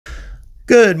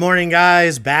Good morning,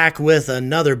 guys. Back with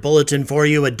another bulletin for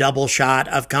you, a double shot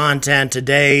of content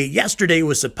today. Yesterday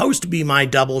was supposed to be my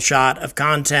double shot of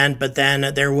content, but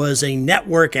then there was a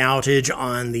network outage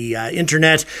on the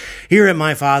internet here at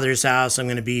my father's house. I'm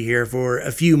going to be here for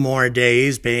a few more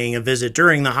days, paying a visit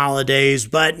during the holidays,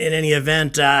 but in any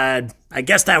event, I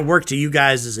guess that worked to you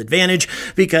guys' advantage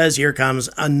because here comes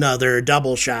another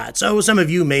double shot. So some of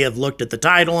you may have looked at the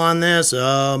title on this.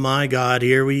 Oh my God,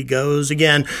 here we goes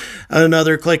again.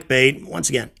 Another clickbait. Once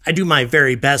again, I do my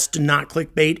very best to not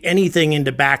clickbait anything and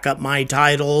to back up my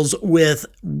titles with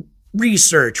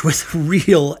research, with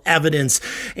real evidence,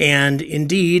 and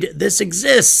indeed this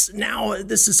exists. Now,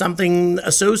 this is something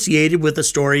associated with a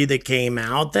story that came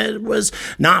out that was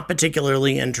not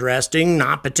particularly interesting,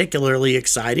 not particularly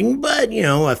exciting, but, you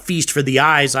know, a feast for the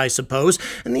eyes, I suppose.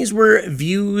 And these were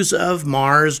views of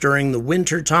Mars during the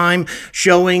winter time,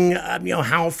 showing,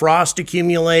 how frost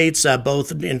accumulates,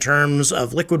 both in terms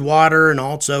of liquid water and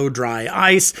also dry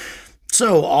ice.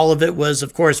 So all of it was,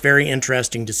 of course, very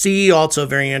interesting to see, also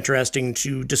very interesting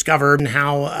to discover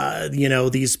how,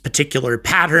 these particular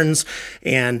patterns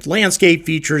and landscape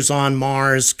features on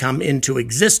Mars come into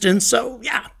existence. So,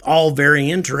 yeah, all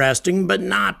very interesting, but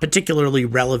not particularly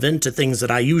relevant to things that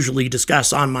I usually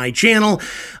discuss on my channel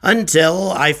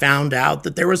until I found out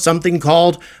that there was something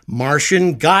called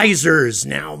Martian geysers.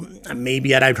 Now,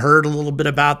 maybe I'd heard a little bit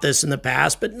about this in the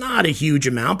past, but not a huge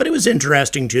amount, but it was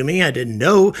interesting to me. I didn't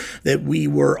know that we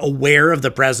were aware of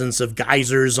the presence of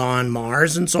geysers on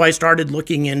Mars, and so I started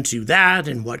looking into that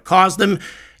and what caused them,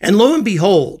 and lo and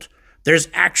behold, there's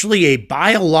actually a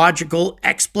biological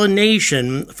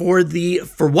explanation for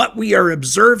what we are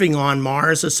observing on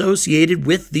Mars associated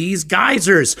with these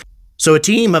geysers. So a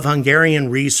team of Hungarian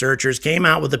researchers came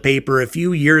out with a paper a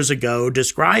few years ago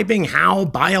describing how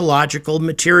biological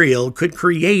material could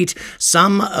create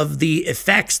some of the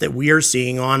effects that we are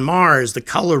seeing on Mars, the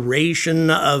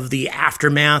coloration of the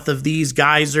aftermath of these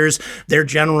geysers, their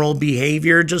general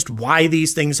behavior, just why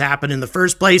these things happen in the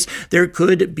first place. There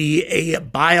could be a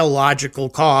biological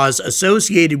cause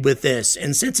associated with this.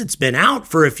 And since it's been out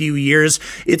for a few years,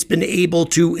 it's been able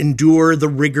to endure the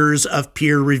rigors of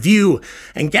peer review.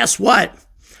 And guess what?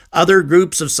 Other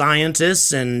groups of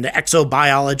scientists and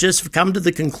exobiologists have come to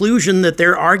the conclusion that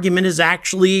their argument is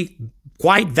actually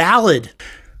quite valid.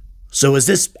 So is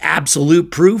this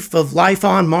absolute proof of life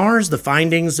on Mars, the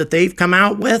findings that they've come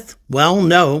out with? Well,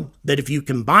 no, that if you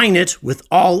combine it with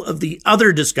all of the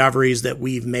other discoveries that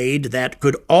we've made that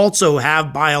could also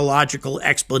have biological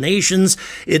explanations,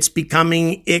 it's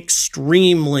becoming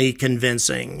extremely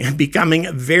convincing, becoming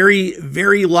very,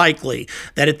 very likely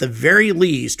that at the very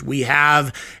least we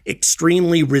have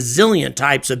extremely resilient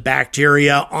types of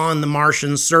bacteria on the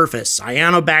Martian surface,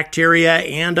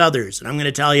 cyanobacteria and others. And I'm going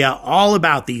to tell you all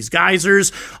about these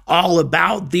geysers, all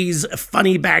about these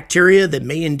funny bacteria that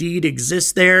may indeed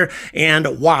exist there,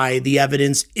 and why the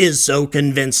evidence is so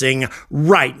convincing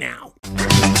right now.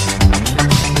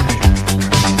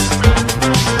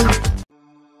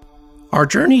 Our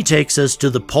journey takes us to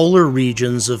the polar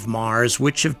regions of Mars,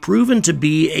 which have proven to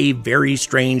be a very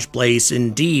strange place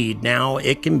indeed. Now,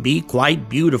 it can be quite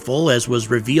beautiful, as was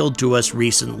revealed to us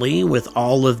recently, with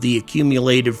all of the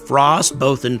accumulated frost,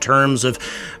 both in terms of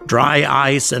dry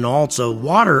ice and also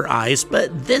water ice,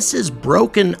 but this is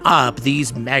broken up.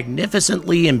 These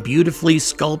magnificently and beautifully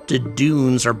sculpted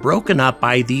dunes are broken up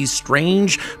by these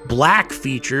strange black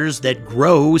features that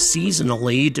grow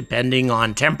seasonally depending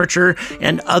on temperature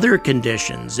and other conditions.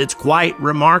 It's quite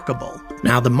remarkable.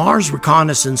 Now, the Mars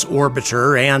Reconnaissance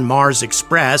Orbiter and Mars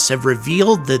Express have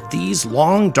revealed that these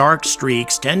long dark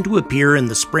streaks tend to appear in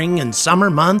the spring and summer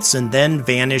months and then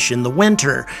vanish in the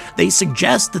winter. They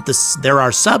suggest that there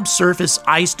are subsurface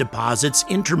ice deposits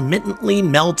intermittently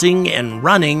melting and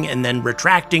running and then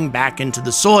retracting back into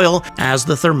the soil as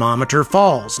the thermometer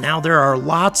falls. Now, there are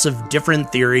lots of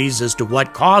different theories as to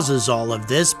what causes all of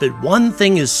this, but one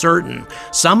thing is certain.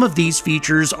 Some of these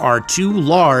features are too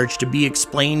large to be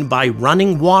explained by running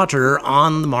water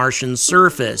on the Martian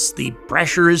surface. The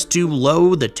pressure is too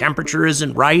low, the temperature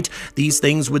isn't right. These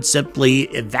things would simply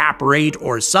evaporate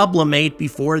or sublimate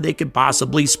before they could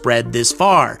possibly spread this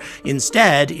far.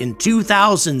 Instead, in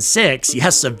 2006,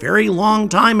 yes, a very long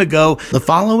time ago, the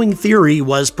following theory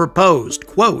was proposed.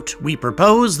 Quote, "We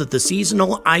propose that the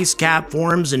seasonal ice cap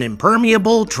forms an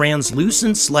impermeable,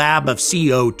 translucent slab of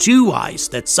CO2 ice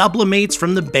that sublimates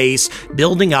from the base,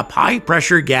 building up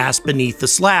high-pressure gas beneath the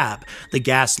slab. The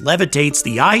gas levitates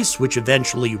the ice, which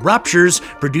eventually ruptures,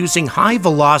 producing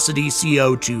high-velocity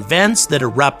CO2 vents that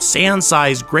erupt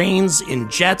sand-sized grains in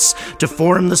jets to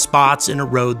form the spots and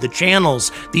erode the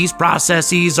channels. These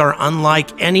processes are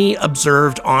unlike any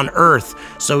observed on Earth.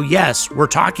 So yes, we're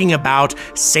talking about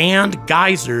sand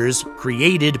geysers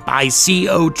created by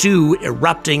CO2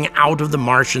 erupting out of the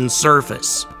Martian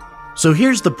surface. So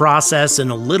here's the process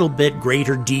in a little bit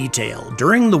greater detail.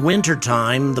 During the winter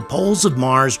time, the poles of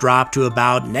Mars drop to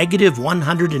about negative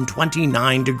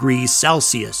 129 degrees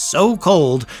Celsius, so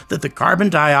cold that the carbon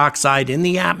dioxide in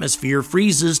the atmosphere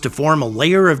freezes to form a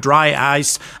layer of dry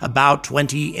ice about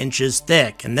 20 inches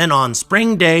thick. And then on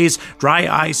spring days, dry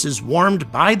ice is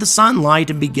warmed by the sunlight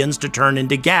and begins to turn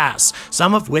into gas,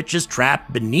 some of which is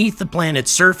trapped beneath the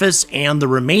planet's surface and the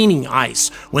remaining ice.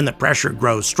 When the pressure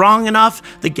grows strong enough,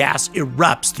 the gas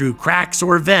erupts through cracks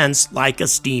or vents like a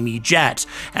steamy jet.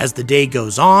 As the day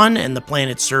goes on and the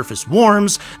planet's surface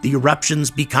warms, the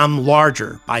eruptions become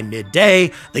larger. By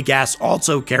midday, the gas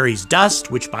also carries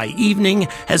dust, which by evening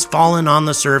has fallen on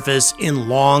the surface in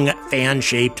long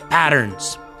fan-shaped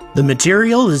patterns. The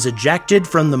material is ejected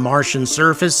from the Martian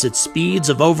surface at speeds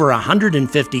of over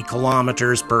 150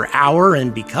 kilometers per hour,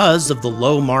 and because of the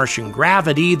low Martian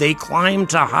gravity, they climb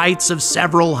to heights of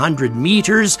several hundred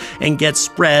meters and get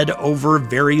spread over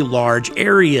very large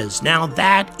areas. Now,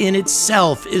 that in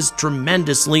itself is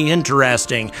tremendously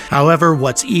interesting. However,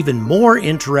 what's even more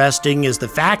interesting is the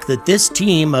fact that this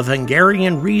team of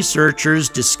Hungarian researchers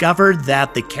discovered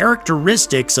that the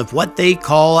characteristics of what they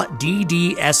call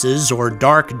DDSs, or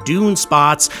dark dune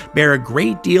spots, bear a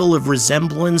great deal of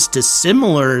resemblance to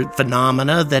similar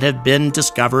phenomena that have been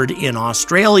discovered in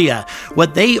Australia.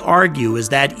 What they argue is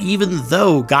that even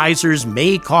though geysers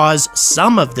may cause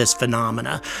some of this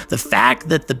phenomena, the fact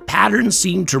that the patterns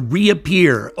seem to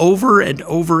reappear over and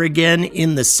over again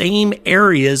in the same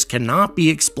areas cannot be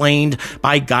explained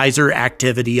by geyser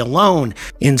activity alone.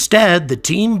 Instead, the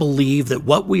team believe that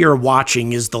what we are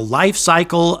watching is the life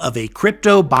cycle of a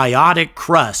cryptobiotic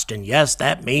crust, and yes,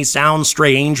 that may sound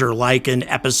strange or like an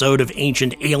episode of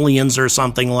Ancient Aliens or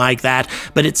something like that,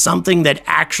 but it's something that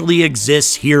actually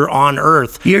exists here on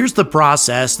Earth. Here's the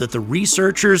process that the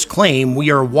researchers claim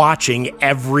we are watching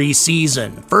every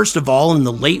season. First of all, in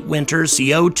the late winter,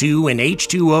 CO2 and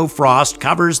H2O frost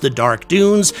covers the dark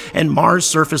dunes, and Mars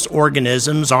surface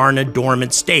organisms are in a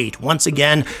dormant state. Once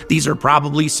again, these are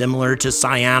probably similar to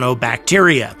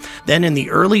cyanobacteria. Then in the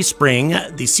early spring,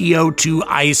 the CO2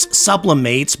 ice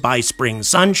sublimates by spring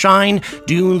sunshine.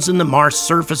 Dunes in the Mars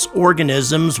surface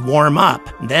organisms warm up.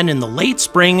 Then in the late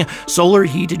spring, solar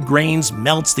heated grains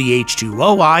melts the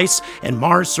H2O ice, and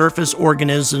Mars surface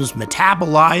organisms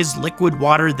metabolize. Liquid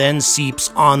water then seeps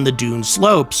on the dune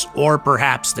slopes, or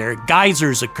perhaps their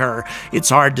geysers occur. It's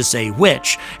hard to say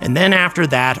which. And then after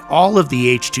that, all of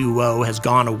the H2O has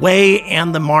gone away,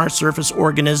 and the Mars surface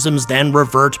organisms then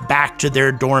revert back to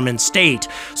their dormant state.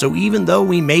 So even though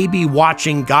we may be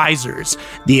watching geysers,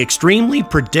 the extremely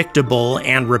predictable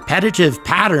and repetitive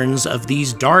patterns of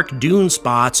these dark dune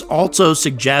spots also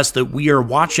suggest that we are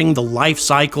watching the life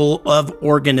cycle of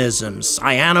organisms,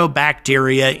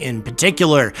 cyanobacteria in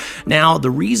particular. Now,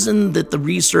 the reason that the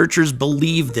researchers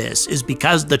believe this is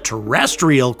because the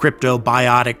terrestrial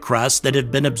cryptobiotic crusts that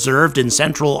have been observed in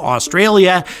Central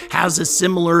Australia has a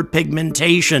similar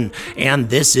pigmentation, and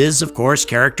this is, of course,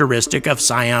 characteristic of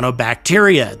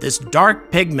cyanobacteria. This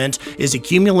dark pigment is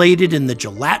accumulated in the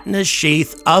gelatinous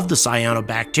sheath of the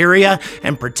cyanobacteria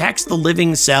and protects the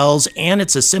living cells and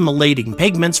its assimilating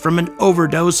pigments from an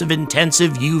overdose of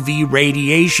intensive UV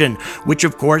radiation, which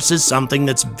of course is something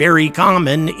that's very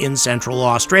common in Central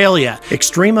Australia.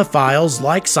 Extremophiles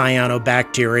like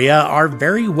cyanobacteria are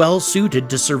very well suited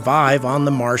to survive on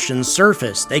the Martian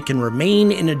surface. They can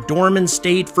remain in a dormant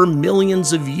state for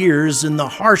millions of years in the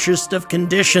harshest of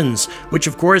conditions, which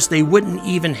of course they wouldn't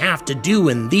even have to do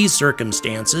in these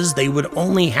circumstances. They would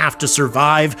only have to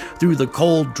survive through the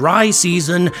cold, dry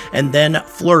season and then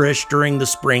flourish during the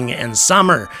spring and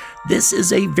summer. This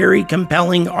is a very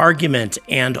compelling argument,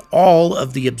 and all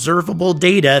of the observable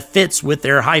data fits with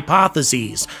their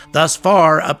hypotheses. Thus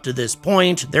far, up to this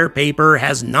point, their paper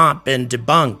has not been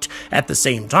debunked. At the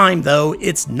same time, though,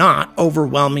 it's not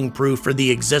overwhelming proof for the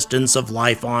existence of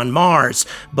life on Mars,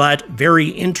 but very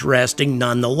interesting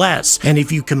nonetheless. And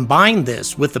if you combine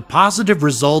this with the positive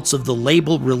results of the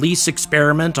label release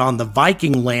experiment on the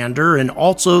Viking lander, and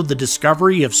also the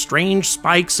discovery of strange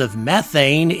spikes of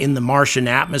methane in the Martian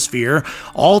atmosphere, atmosphere,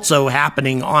 also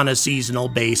happening on a seasonal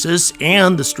basis,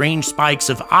 and the strange spikes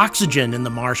of oxygen in the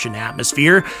Martian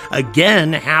atmosphere,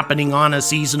 again happening on a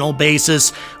seasonal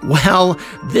basis, well,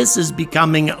 this is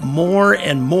becoming more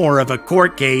and more of a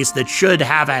court case that should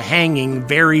have a hanging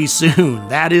very soon.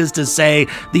 That is to say,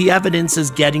 the evidence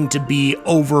is getting to be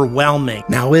overwhelming.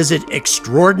 Now, is it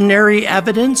extraordinary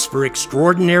evidence for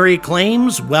extraordinary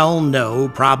claims? Well, no,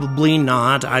 probably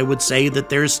not. I would say that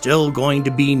there's still going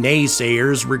to be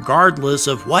naysayers regardless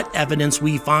of what evidence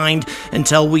we find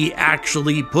until we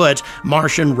actually put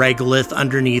Martian regolith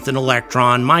underneath an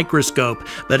electron microscope.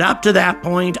 But up to that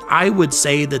point, I would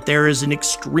say that there is an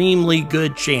extremely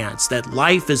good chance that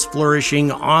life is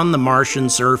flourishing on the Martian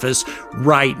surface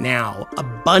right now.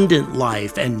 Abundant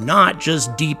life, and not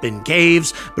just deep in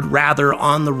caves, but rather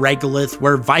on the regolith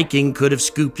where Viking could have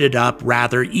scooped it up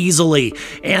rather easily.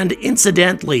 And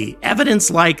incidentally,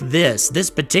 evidence like this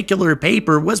particular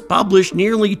paper was published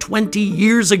nearly 20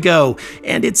 years ago,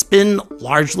 and it's been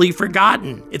largely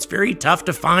forgotten. It's very tough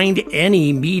to find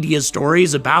any media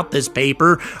stories about this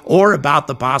paper or about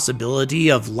the possibility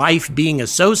of life being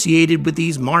associated with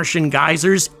these Martian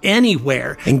geysers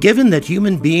anywhere. And given that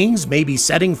human beings may be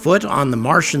setting foot on the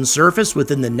Martian surface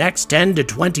within the next 10 to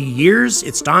 20 years,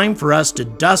 it's time for us to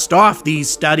dust off these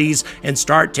studies and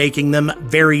start taking them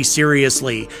very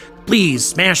seriously. Please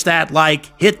smash that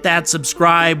like, hit that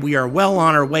subscribe. We are well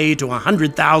on our way to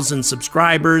 100,000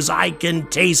 subscribers. I can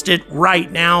taste it right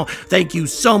now. Thank you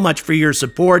so much for your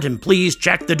support, and please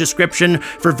check the description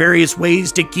for various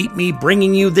ways to keep me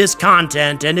bringing you this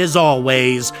content. And as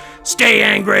always, stay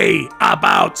angry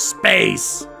about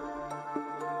space.